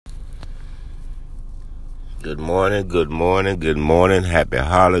Good morning, good morning, good morning. Happy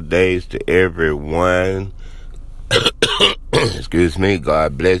holidays to everyone. Excuse me.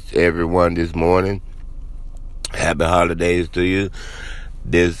 God bless everyone this morning. Happy holidays to you.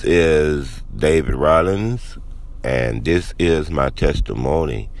 This is David Rollins, and this is my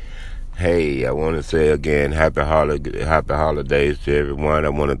testimony. Hey, I want to say again, happy holidays to everyone. I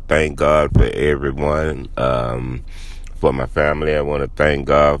want to thank God for everyone, for my family. I want to thank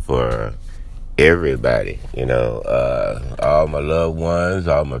God for everybody, all my loved ones,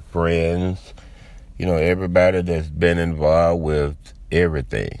 all my friends, everybody that's been involved with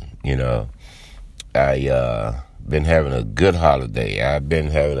everything. I been having a good holiday. I've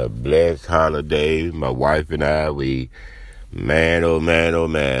been having a blessed holiday. My wife and I, man, oh man, oh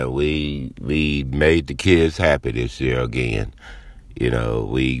man, we made the kids happy this year again.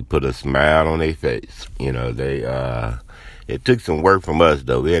 We put a smile on their face. It took some work from us,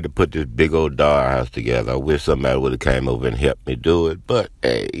 though. We had to put this big old dollhouse together. I wish somebody would have came over and helped me do it. But,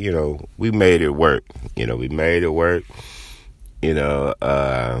 hey, we made it work. We made it work. It's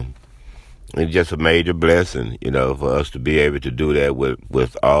just a major blessing, for us to be able to do that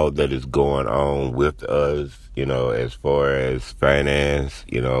with all that is going on with us, as far as finance.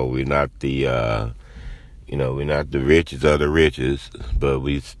 We're not the... we're not the richest of the richest, but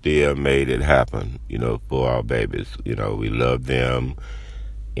we still made it happen, for our babies. We love them,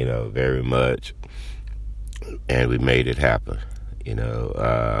 very much, and we made it happen.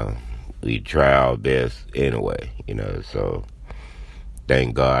 We try our best anyway, so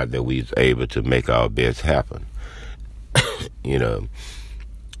thank God that we was able to make our best happen. you know,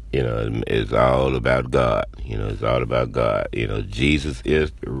 it's all about God. It's all about God. Jesus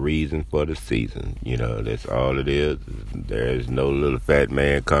is the reason for the season. That's all it is. There's no little fat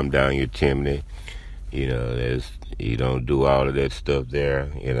man come down your chimney. You don't do all of that stuff there.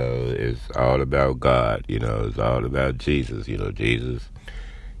 It's all about God. It's all about Jesus. Jesus,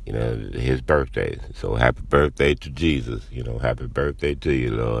 his birthday. So happy birthday to Jesus. Happy birthday to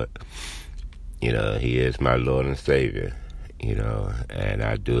you, Lord. He is my Lord and Savior. And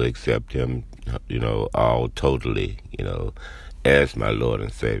I do accept him, all totally, as my Lord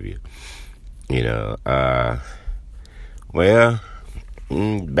and Savior. Back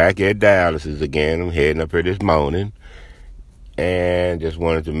at dialysis again. I'm heading up here this morning, and just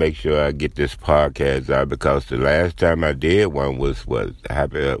wanted to make sure I get this podcast out, because the last time I did one was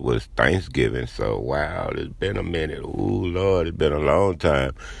Thanksgiving. So wow, it's been a minute. Ooh, Lord, it's been a long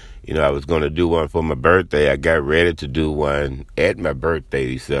time. I was going to do one for my birthday. I got ready to do one at my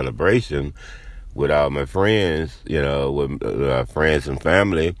birthday celebration with all my friends, with friends and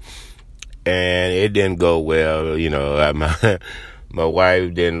family. And it didn't go well. My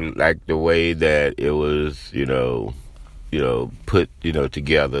wife didn't like the way that it was, put,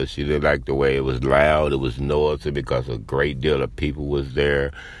 together. She didn't like the way it was loud. It was noisy because a great deal of people was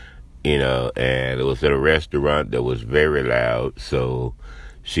there, and it was at a restaurant that was very loud. So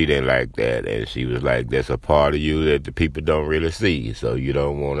she didn't like that, and she was like, "There's a part of you that the people don't really see, so you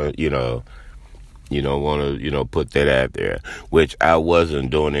don't want to, put that out there." Which I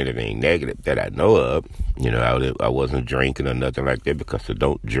wasn't doing anything negative that I know of. I wasn't drinking or nothing like that, because I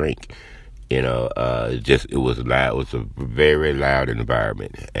don't drink. It was loud. It was a very loud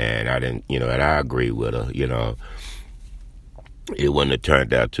environment, and I didn't, and I agree with her. It wouldn't have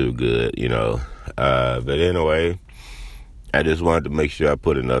turned out too good, but anyway. I just wanted to make sure I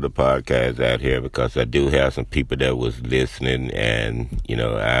put another podcast out here, because I do have some people that was listening, and,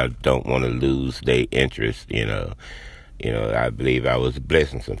 I don't want to lose their interest, I believe I was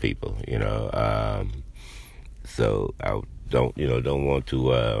blessing some people, so I don't want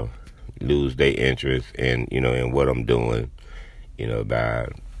to lose their interest in, in what I'm doing, by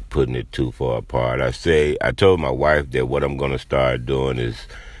putting it too far apart. I told my wife that what I'm going to start doing is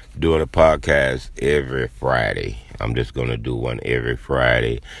doing a podcast every Friday. I'm just going to do one every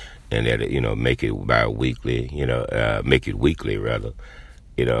Friday, and that, make it bi-weekly, make it weekly rather,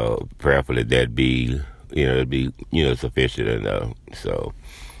 prayerfully that'd be, it'd be, sufficient enough. So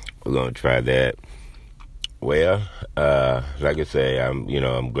we're going to try that. Well, like I say,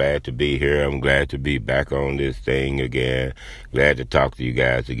 I'm glad to be here. I'm glad to be back on this thing again. Glad to talk to you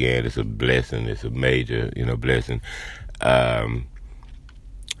guys again. It's a blessing. It's a major, blessing.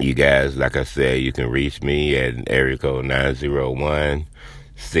 You guys, like I said, you can reach me at area code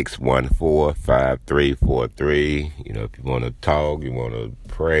 901-614-5343. If you want to talk, you want to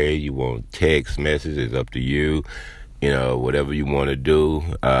pray, you want text messages, it's up to you. Whatever you want to do.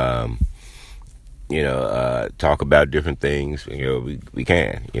 Talk about different things. We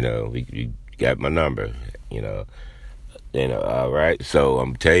can. We got my number. All right. So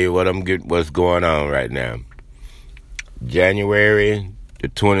I'm tell you what's going on right now. January the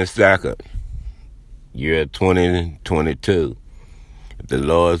 22nd, year 2022. If the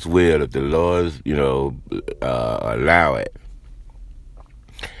Lord's will, if the Lord's, allow it,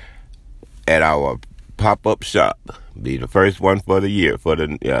 at our pop-up shop. Be the first one for the year, for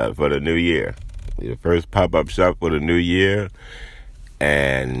the new year. Be the first pop-up shop for the new year.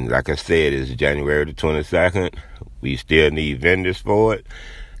 And like I said, it's January the 22nd. We still need vendors for it.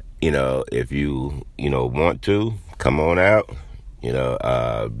 If you want to, come on out.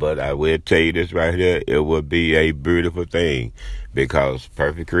 But I will tell you this right here, it will be a beautiful thing, because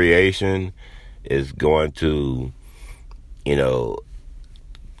Perfect Creation is going to,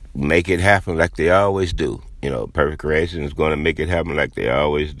 make it happen like they always do. Perfect Creation is going to make it happen like they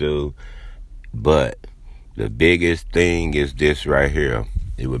always do. But the biggest thing is this right here.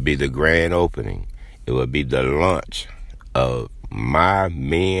 It would be the grand opening. It would be the launch of my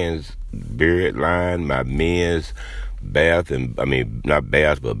men's beard line, my men's not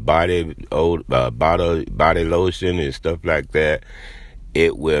bath, but body lotion and stuff like that.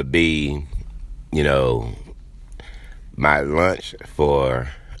 It will be, my lunch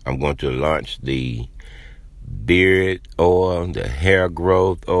I'm going to launch the beard oil, the hair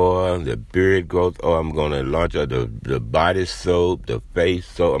growth oil, the beard growth oil. I'm going to launch the body soap, the face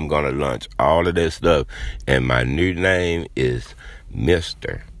soap. I'm going to launch all of that stuff. And my new name is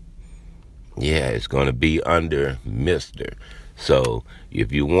Mr. Yeah, it's going to be under Mr. So if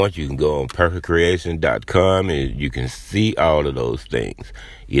you want, you can go on perfectcreation.com and you can see all of those things.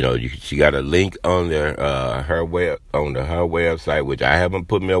 She got a link on her website, which I haven't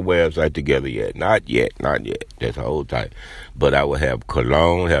put my website together yet. Not yet. That's a whole type. But I will have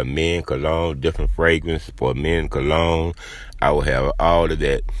cologne, have men cologne, different fragrance for men cologne. I will have all of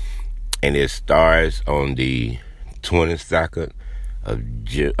that. And it starts on the 22nd of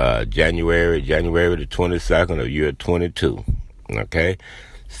January the 22nd of year 22. Okay?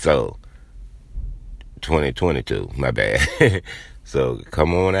 So, 2022, my bad. So,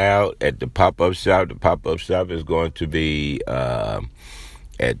 come on out at the pop-up shop. The pop-up shop is going to be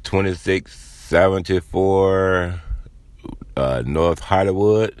at 2674 North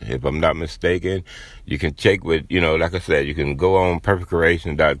Hollywood, if I'm not mistaken. You can check with, like I said, you can go on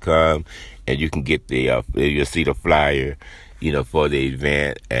perfectcreation.com and you can get you'll see the flyer, for the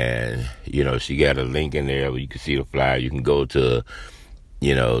event. And, she got a link in there where you can see the flyer. You can go to,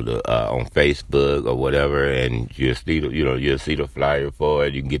 on Facebook or whatever, and you'll see the flyer for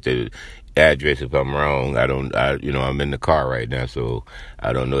it. You can get the address if I'm wrong. I'm in the car right now, so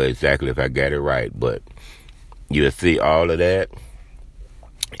I don't know exactly if I got it right, but you'll see all of that.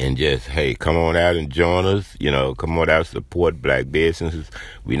 And just, hey, come on out and join us. Come on out, support black businesses.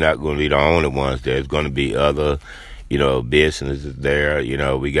 We're not going to be the only ones. There's going to be other, businesses there.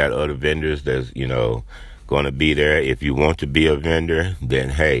 We got other vendors that's, going to be there. If you want to be a vendor, then,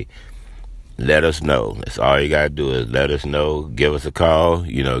 hey, let us know. That's all you got to do is let us know. Give us a call.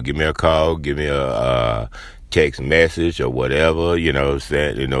 Give me a call. Give me a text message or whatever,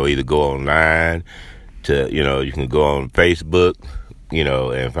 either go online to, you can go on Facebook,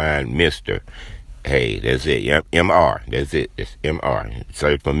 and find Mr. Hey, that's it. MR. That's it. It's MR.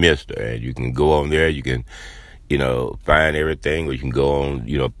 Search for Mr. And you can go on there. You can, find everything. Or you can go on,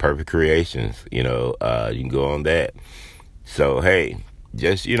 Perfect Creations. You can go on that. So, hey,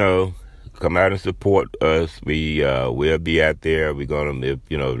 just, come out and support us. We will be out there. We're gonna,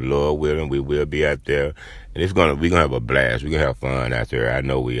 Lord willing, we will be out there, and we're gonna have a blast. We're gonna have fun out there. I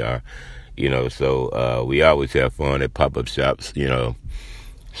know we are. So we always have fun at pop-up shops.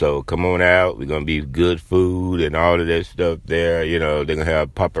 So come on out. We're going to be good food and all of that stuff there. They're going to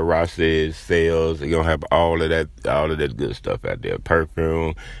have paparazzi sales. They're going to have all of that good stuff out there.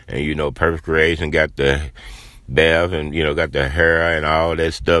 Perfume. And, Perfect Creation got the bath and, got the hair and all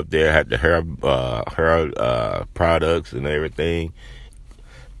that stuff there. Had the hair products and everything.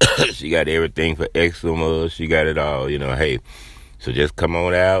 She got everything for eczema. She got it all, hey. So just come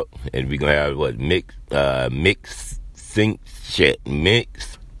on out and we're going to have mix scent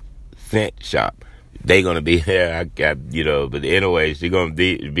shop. They gonna be there. But anyways, they're gonna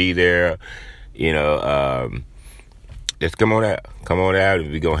be there. Just come on out,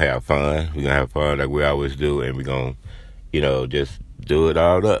 and we're gonna have fun. We're gonna have fun like we always do, and we're gonna, just do it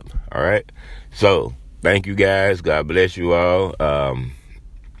all up. All right. So thank you guys. God bless you all. I'm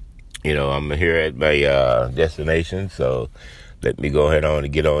here at my destination, so let me go ahead on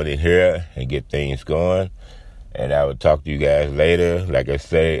and get on in here and get things going. And I will talk to you guys later. Like I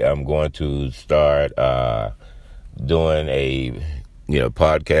say, I'm going to start doing a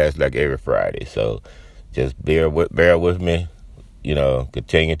podcast like every Friday. So just bear with me.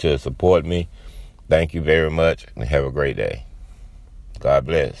 Continue to support me. Thank you very much and have a great day. God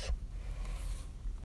bless.